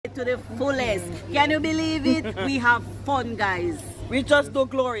to the fullest. Can you believe it? We have fun, guys. We just do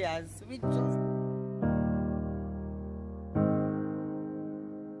Glorias. We just...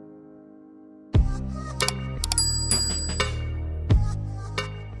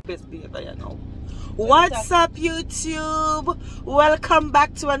 Best behavior, you know. What's up, YouTube? Welcome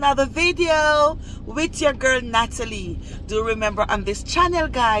back to another video with your girl Natalie. Do remember on this channel,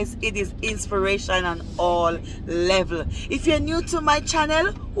 guys, it is inspiration on all levels. If you're new to my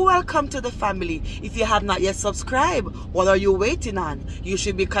channel, welcome to the family. If you have not yet subscribed, what are you waiting on? You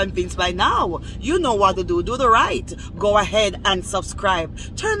should be convinced by now. You know what to do. Do the right. Go ahead and subscribe.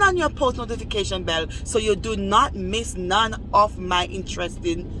 Turn on your post notification bell so you do not miss none of my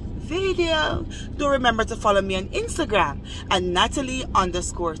interesting video. Do remember to follow me on Instagram at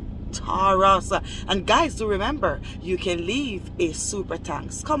Natalie_Taurus. And guys, do remember, you can leave a super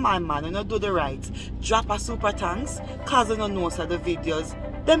thanks. Come on, man, you know, do the right. Drop a super thanks cause you don't know so the videos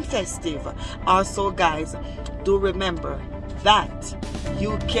them festive. Also, guys, do remember that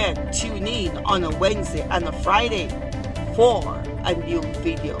you can tune in on a Wednesday and a Friday for a new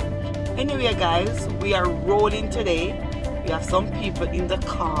video. Anyway, guys, we are rolling today. We have some people in the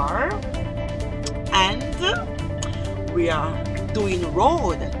car and we are doing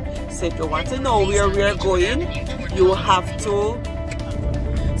road. So if you want to know where we are going, you have to.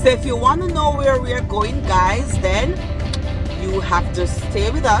 So if you want to know where we are going, guys, then you have to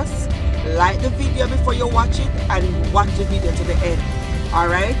stay with us. Like the video before you watch it and watch the video to the end.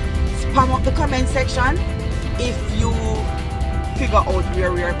 Alright? Spam up the comment section if you figure out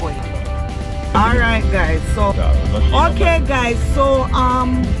where we are going. Alright, guys, so okay, guys, so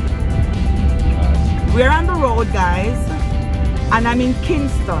we're on the road, guys, and I'm in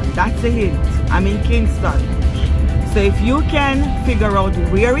Kingston. That's the hint. I'm in Kingston. So if you can figure out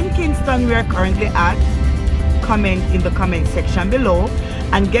where in Kingston we're currently at, comment in the comment section below.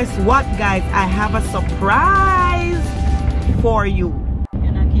 And guess what, guys, I have a surprise for you.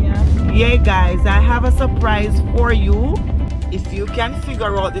 Yeah, guys, I have a surprise for you. If you can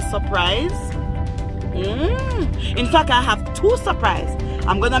figure out the surprise. In fact, I have two surprises.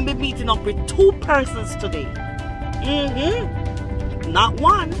 I'm gonna be meeting up with two persons today. Not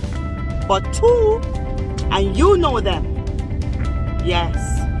one, but two, and you know them. Yes,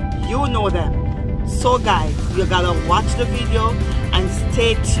 you know them. So guys, you gotta watch the video and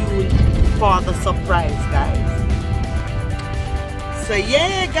stay tuned for the surprise, guys. So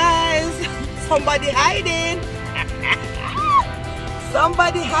yeah, guys, somebody hiding.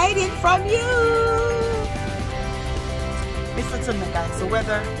 Somebody hiding from you. Listen to me, guys, the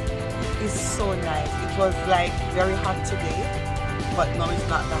weather is so nice. It was like very hot today, but now it's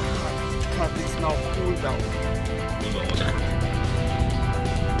not that hot because it's now cool down.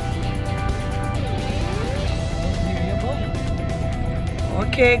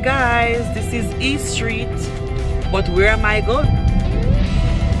 Okay, guys, this is East Street, but where am I going?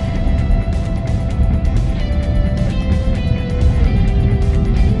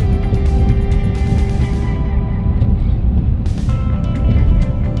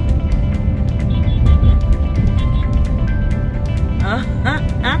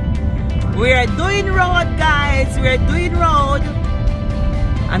 We are doing road, guys. We are doing road.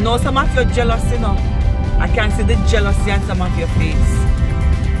 I know some of you are jealous, you know. I can see the jealousy on some of your face.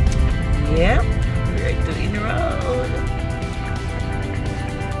 Yeah, we are doing road.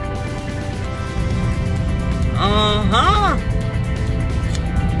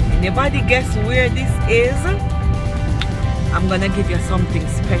 Anybody guess where this is? I'm gonna give you something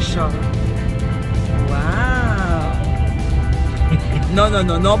special. Wow. No,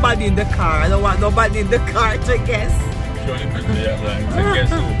 nobody in the car. I don't want nobody in the car to guess.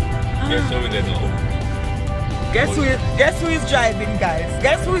 Guess who is driving, guys?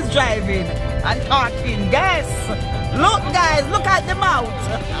 Guess who is driving and talking? Guess. Look, guys, look at the mouth.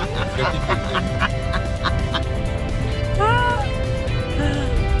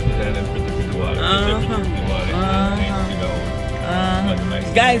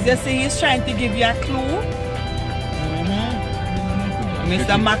 Guys, you see he's trying to give you a clue.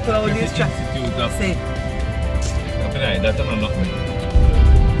 Mr. McLeod is trying to say.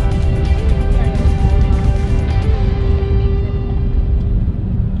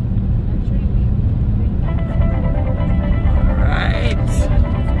 Alright.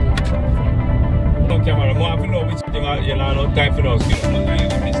 No camera, more to know which thing you know time for us. You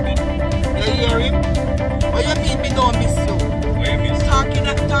hear him? What you mean me don't miss you? What you miss?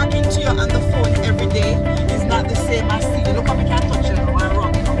 Talking to you on the phone every day is not the same as seeing you. Look how we can't touch you now.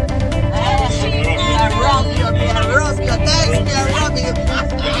 I rub you. I rub you. Guys, I rub you.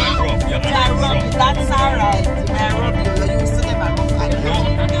 That's alright. I rub you. You used to never go.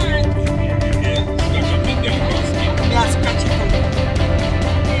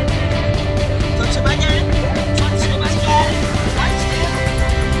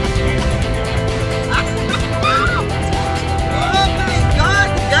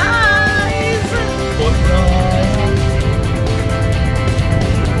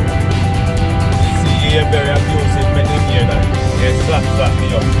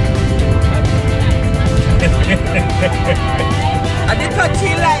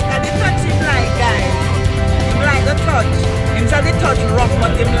 Him said the touch rough,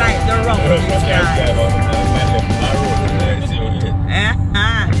 but him like the roughness, guys.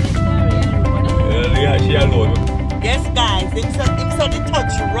 Yes, guys, him said the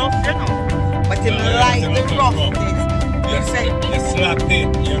touch rough, you know, but him like the roughness. You're slapped it,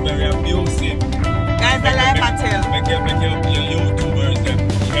 you're very abusive. Guys, I like my tail. Make your YouTubers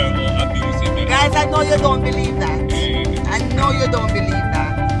abusive. Guys, I know you don't believe that. I know you don't believe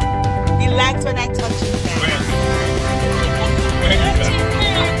that. He likes when I touch him, guys. He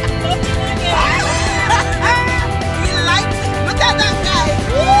likes it. Look at that guy.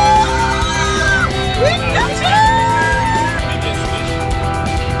 Woo! We touch him.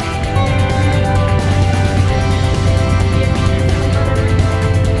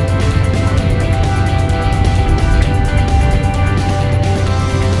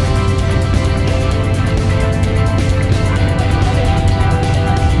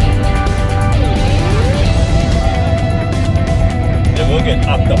 We'll get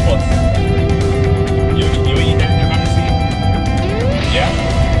octopus. You eat anything on the sea? Yeah?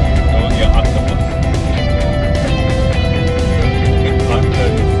 We'll get octopus.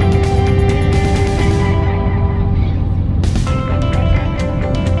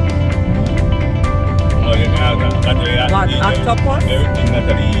 Oh, you know that. What, octopus? Everything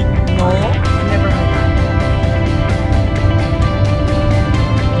Natalie eat. No, I never heard that.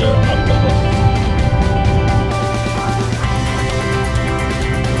 Yeah, octopus.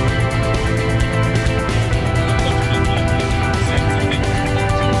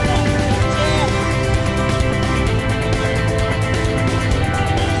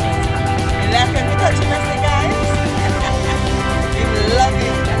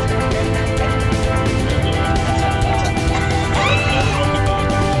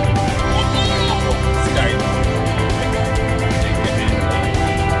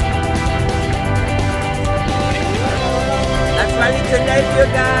 Nephew,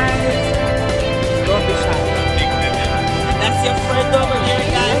 guys. Don't be shy. That's your friend over here,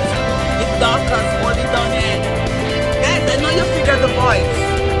 guys. It's Dorcas, only down here. Guys, I know you figure the voice.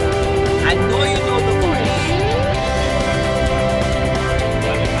 I know you know the voice.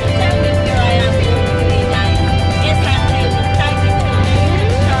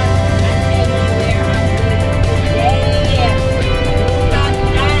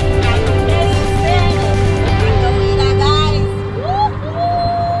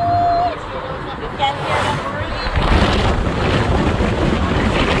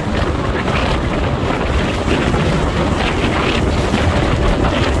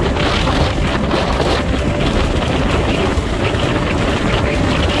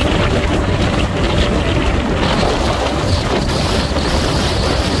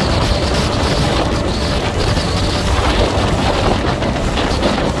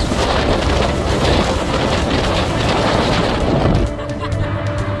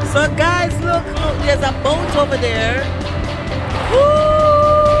 So guys, look, there's a boat over there. Woo!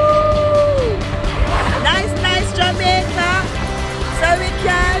 Nice Jamaica. So we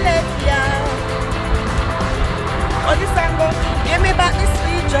can't let ya. Oh, this song go, give me back the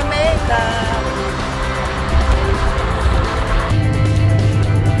sweet Jamaica.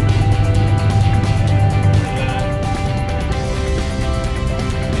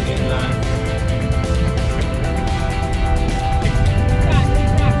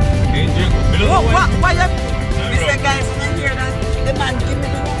 Why you? Mr. Guys, you don't hear that? The man give me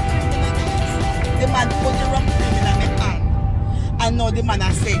the rum cream in my guys. The man put the rum cream in my hand. I know the man I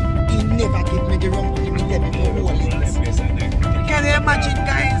said he never give me the rum cream, he tell me to hold it. Can you imagine,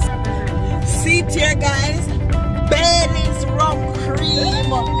 guys? See it here, guys. Bailey's rum cream.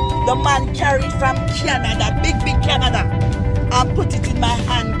 The man carried from Canada, big Canada, and put it in my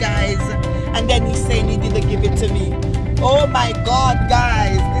hand, guys. And then he said he didn't give it to me. Oh my God,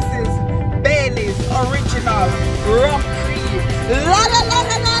 guys, this is Bailey's original rum cream. La la la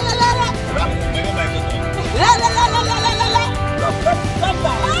la la la la la. La la la la la la la la.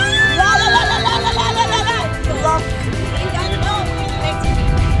 La la la la la la la la la. Rum cream.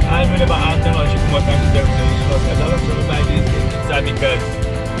 I remember after how she come out and she said, I don't know about this. It's sad because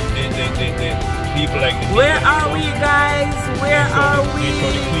the people like the where are we, guys? Where are we? They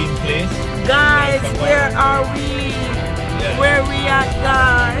show the Queen place. Guys, where are we? Yeah. Where we at,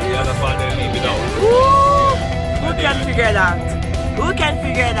 guys? The other part they leave it out. Who can figure it out? Who can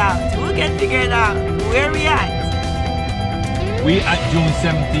figure it out? Who can figure it out? Where we at? We at June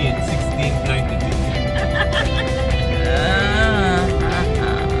 17, 1692.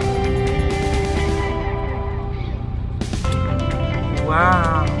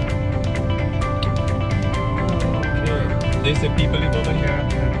 Wow. Okay. There's the people live over here.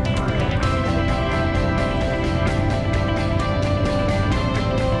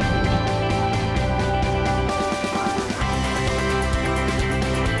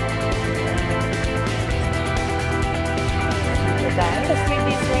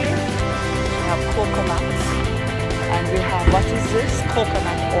 is this?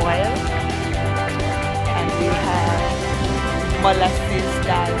 Coconut oil. And we have molasses,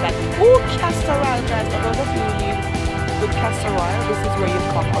 guys. And castor oil, guys. For those of you who need good castor oil, this is where you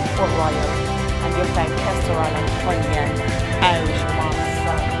come on Port Royal and you find castor oil and honey and Irish moss.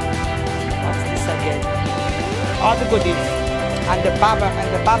 What's this again? All the goodies. And the baba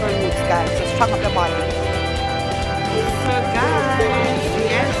roots, guys. So strong up the body. So guys,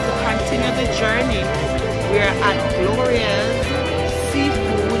 yes, to continue the journey, we're at Glorias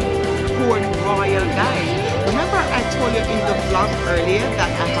Seafood Port Royal, guys. Remember I told you in the vlog earlier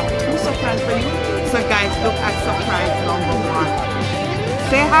that I have 2 surprises for you? So guys, look at surprise number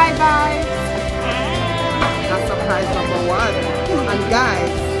 1. Say hi, guys. That's surprise number 1. And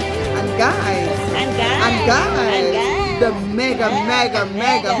guys, the mega.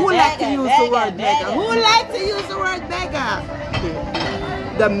 Who like to use the word mega? Who like to use the word mega?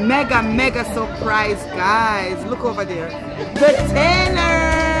 The mega surprise, guys. Look over there. The Taylors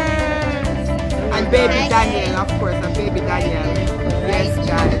and baby Daniel, of course, and baby Daniel. Yes,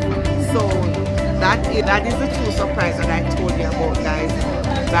 guys. So that is the 2 surprise that I told you about, guys.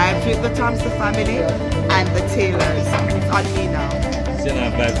 Vibes with the Thompson family and the Taylors. It's on me now.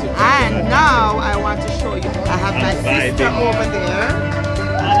 And now I want to show you. I have my sister over there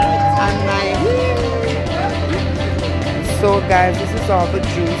and my. So guys, this is all the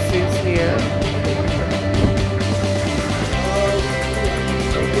juices here.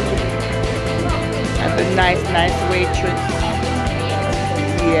 And the nice waitress.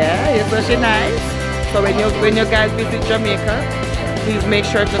 Yeah, isn't she nice? So when you guys visit Jamaica, please make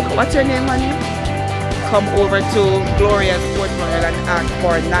sure to. What's your name, honey? Come over to Glorias Port Royal and ask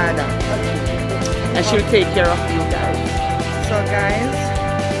for Nada, and she'll take care of you guys. So guys,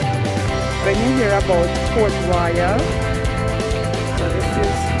 when you hear about Port Royal, so this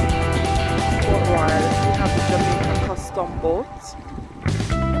is Port Royal. We have the Jamaica custom boat.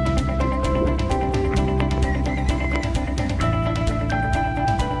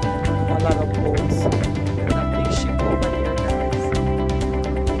 A lot of boats. And a big ship over here, guys.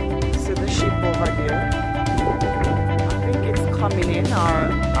 See the ship over there? Coming in, or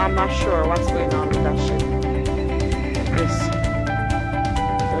I'm not sure what's going on with that ship. This,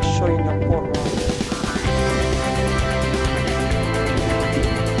 they're showing the port road.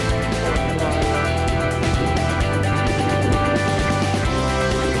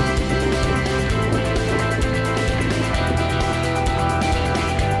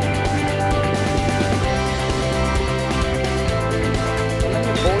 Let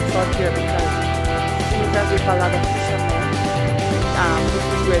the boats out here because it seems as if a lot of fishermen. This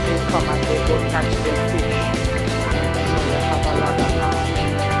is where they come and they go catch their fish. So they have a lot of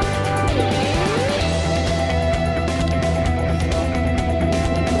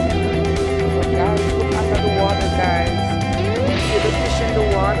So guys, look under the water, guys. See the fish in the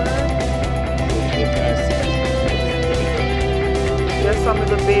water? There's some of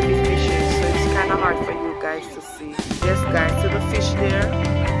the baby fishes, so it's kind of hard for you guys to see. Yes, guys, see the fish there?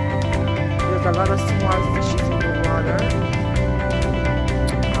 There's a lot of small fishes in the water.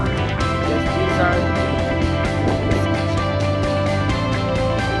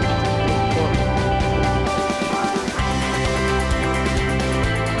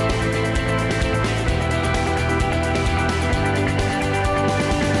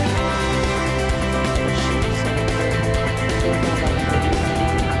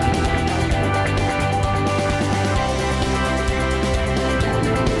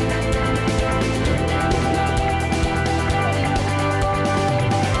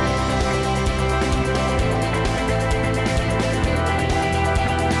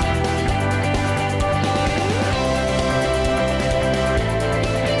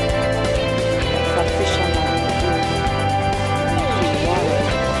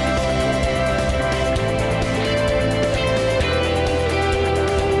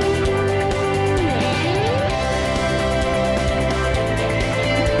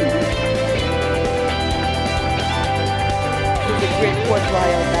 Port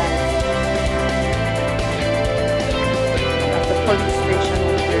Royal, guys. That's the police station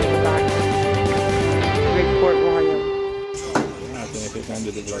over there in the back. Great Port Royal. I think if it's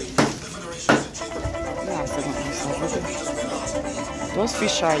under the light. Those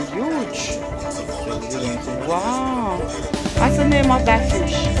fish are huge. Wow. What's the name of that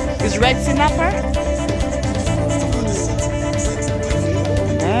fish? Is red snapper?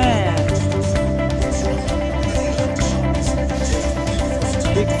 Man.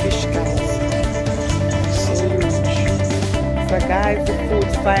 Big fish, guys. So huge. So guys, the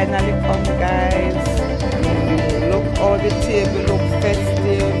food's finally come, guys. Look, all the table look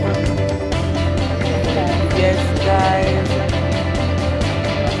festive. Yes, guys.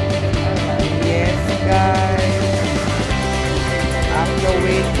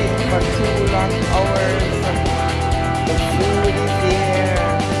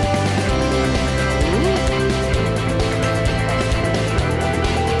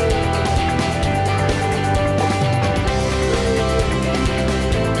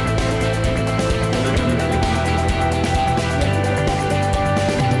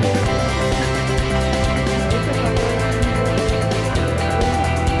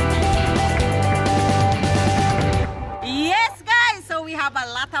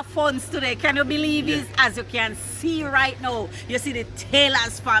 comes today. Can you believe it? As you can see right now, you see the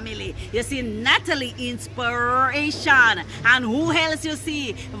Taylor's family. You see Natalie Inspiration. And who else you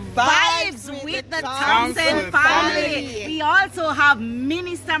see? Vibes with the Thompson family. We also have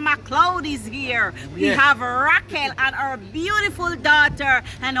Minister McLeod is here. We have Raquel and her beautiful daughter,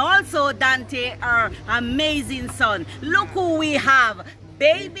 and also Dante, her amazing son. Look who we have.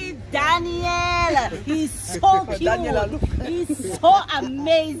 Baby Daniel. He's so cute. He's so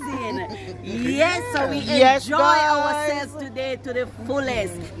amazing. Yes, so we enjoy ourselves today to the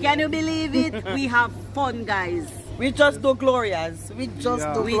fullest. Can you believe it? We have fun, guys. We just do Glorias. We just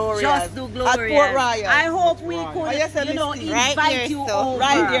do Glorias. At Port Royal. I hope we could, you know, invite you over.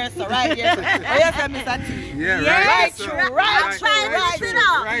 Right here, sir. Right here, sir. Oh, yes, Mr. T. Yeah, yes, right.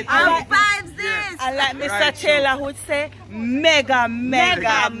 Right. Our vibes this. And like Mr. Taylor would say, mega.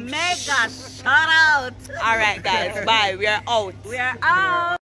 Shout out. All right, guys. Bye. We are out. We are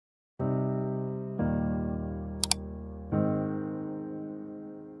out.